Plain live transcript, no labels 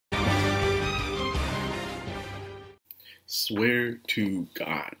Swear to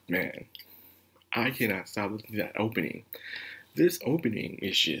God, man. I cannot stop listening to that opening. This opening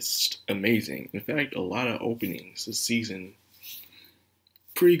is just amazing. In fact, a lot of openings this season,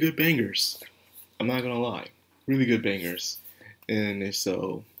 pretty good bangers. I'm not gonna lie. Really good bangers. And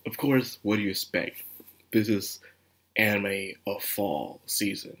so, of course, what do you expect? This is anime of fall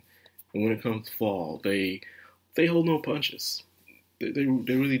season. And when it comes to fall, they hold no punches. They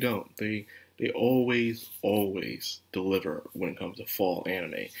really don't. They always deliver when it comes to fall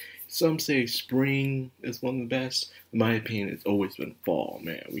anime. Some say spring is one of the best. In my opinion, it's always been fall,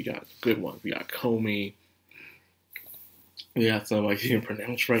 man. We got good ones. We got Comey. We got some I can't even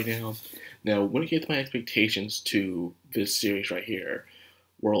pronounce right now. Now, when it came to my expectations to this series right here,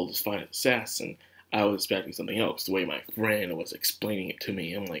 World's Finest Assassin, I was expecting something else. The way my friend was explaining it to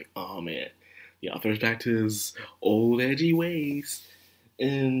me, I'm like, oh man, the author's back to his old edgy ways.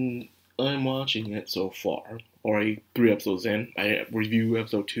 And I'm watching it so far. Already 3 episodes in. I review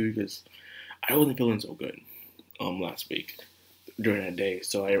episode 2 because I wasn't feeling so good last week during that day.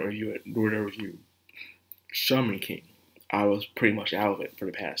 So I reviewed Shaman King. I was pretty much out of it for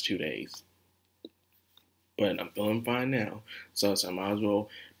the past 2 days. But I'm feeling fine now. So I might as well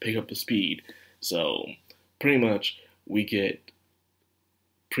pick up the speed. So pretty much we get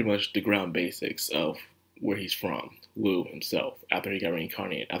pretty much the ground basics of where he's from, Lou himself, after he got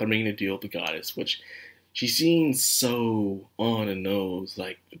reincarnated, after making a deal with the goddess, which she seems so on the nose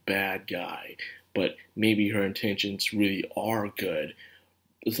like the bad guy, but maybe her intentions really are good.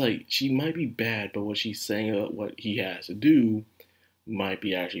 It's like she might be bad, but what she's saying about what he has to do might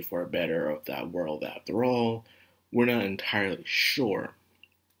be actually for the better of that world after all. We're not entirely sure.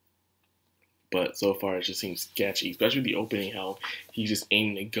 But so far it just seems sketchy, especially the opening, how he's just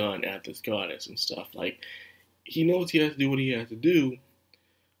aiming a gun at this goddess and stuff. Like, he knows he has to do what he has to do,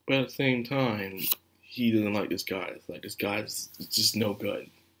 but at the same time, he doesn't like this goddess. Like, this goddess is just no good.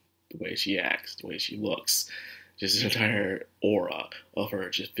 The way she acts, the way she looks, just the entire aura of her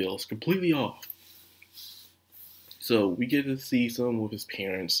just feels completely off. So we get to see some of his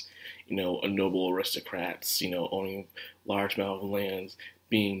parents, a noble aristocrats, owning large amount of lands,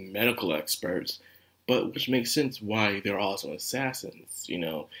 being medical experts, but which makes sense why they're also assassins. In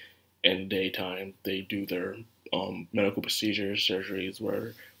the daytime they do their medical procedures, surgeries,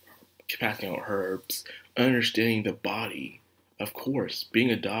 where passing out herbs, understanding the body. Of course,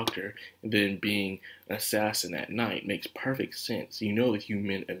 being a doctor and then being an assassin at night makes perfect sense. You know the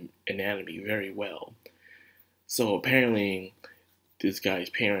human anatomy very well. So apparently, this guy's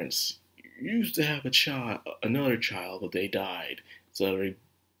parents used to have another child, but they died. So they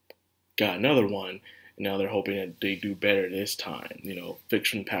got another one, and now they're hoping that they do better this time. Fix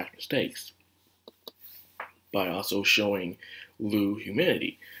from past mistakes by also showing Lou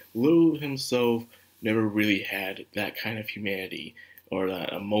humanity. Lou himself never really had that kind of humanity or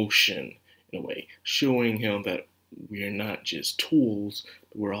that emotion in a way, showing him that we are not just tools,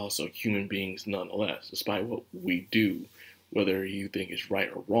 but we're also human beings nonetheless, despite what we do, whether you think is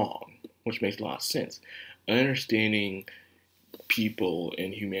right or wrong, which makes a lot of sense. Understanding people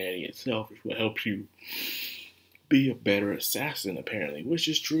and humanity itself is what helps you be a better assassin, apparently, which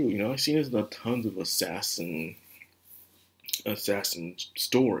is true. I've seen this in tons of assassin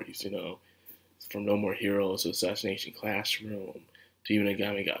stories, from No More Heroes to Assassination Classroom to even a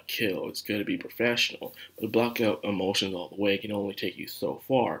guy who got killed. It's good to be professional, but to block out emotions all the way can only take you so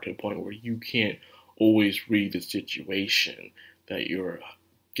far, to a point where you can't always read the situation that you're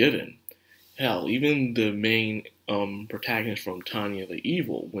given. Hell, even the main protagonist from Tanya the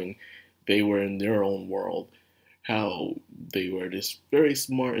Evil, when they were in their own world, how they were this very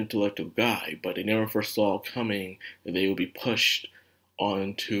smart, intellectual guy, but they never foresaw coming that they would be pushed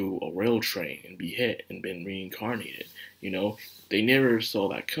onto a rail train and be hit and been reincarnated. They never saw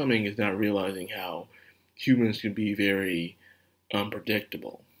that coming, is not realizing how humans can be very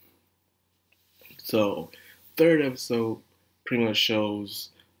unpredictable. So, third episode pretty much shows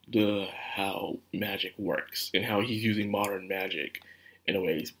how magic works and how he's using modern magic in a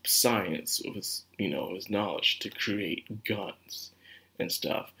way, science of his his knowledge to create guns and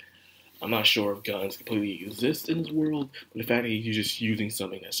stuff. I'm not sure if guns completely exist in this world, but the fact that he's just using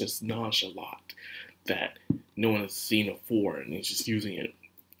something that's just nonchalant, that no one has seen before, and he's just using it,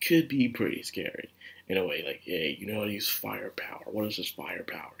 could be pretty scary in a way. Like, hey, you know how to use firepower. What is this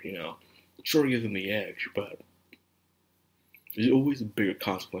firepower? Sure, it gives him the edge, but there's always bigger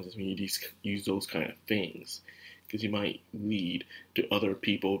consequences when you use those kind of things, because you might lead to other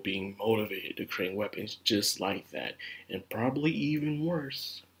people being motivated to create weapons just like that, and probably even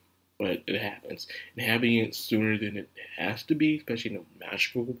worse. But it happens, and having it sooner than it has to be, especially in a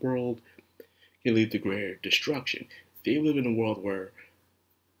magical world, can lead to greater destruction. they live in a world where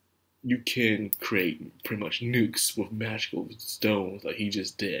you can create pretty much nukes with magical stones like he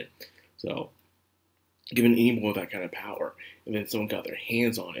just did. So, given any more of that kind of power, and then someone got their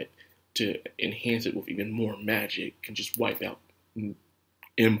hands on it to enhance it with even more magic, can just wipe out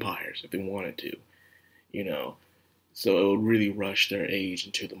empires if they wanted to, you know. So it would really rush their age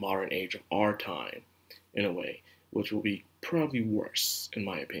into the modern age of our time, in a way, which will be probably worse, in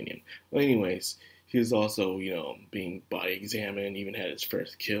my opinion. But anyways, he was also, being body examined, even had his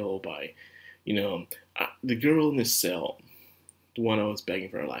first kill by, the girl in the cell, the one I was begging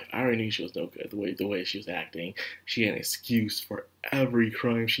for her life. I already knew she was no good. The way she was acting, she had an excuse for every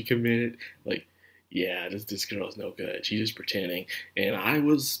crime she committed. Like, yeah, this girl is no good. She's just pretending, and I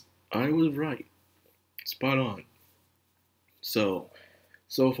was right, spot on. So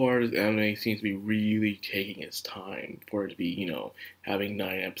far, this anime seems to be really taking its time for it to be, having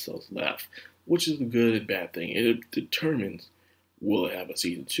 9 episodes left, which is a good and bad thing. It determines will it have a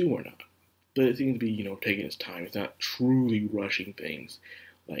season 2 or not. But it seems to be, taking its time. It's not truly rushing things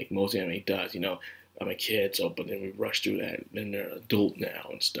like most anime does. I'm a kid, but then we rush through that, and they're an adult now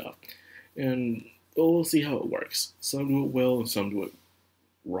and stuff. And we'll see how it works. Some do it well, and some do it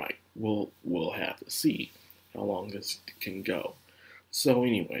right. We'll have to see how long this can go. So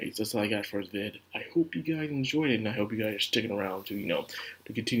anyways, that's all I got for this vid. I hope you guys enjoyed it, and I hope you guys are sticking around to,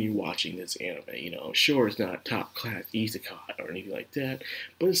 to continue watching this anime. Sure, it's not top-class isekai or anything like that,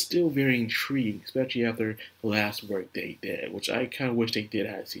 but it's still very intriguing, especially after the last work they did, which I kind of wish they did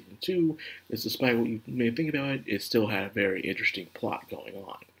have season 2, because despite what you may think about it, it still had a very interesting plot going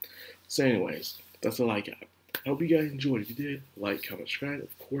on. So anyways, that's all I got. I hope you guys enjoyed. If you did, like, comment, subscribe.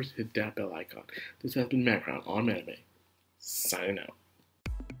 Of course, hit that bell icon. This has been Madcrownxox on Anime. Signing out.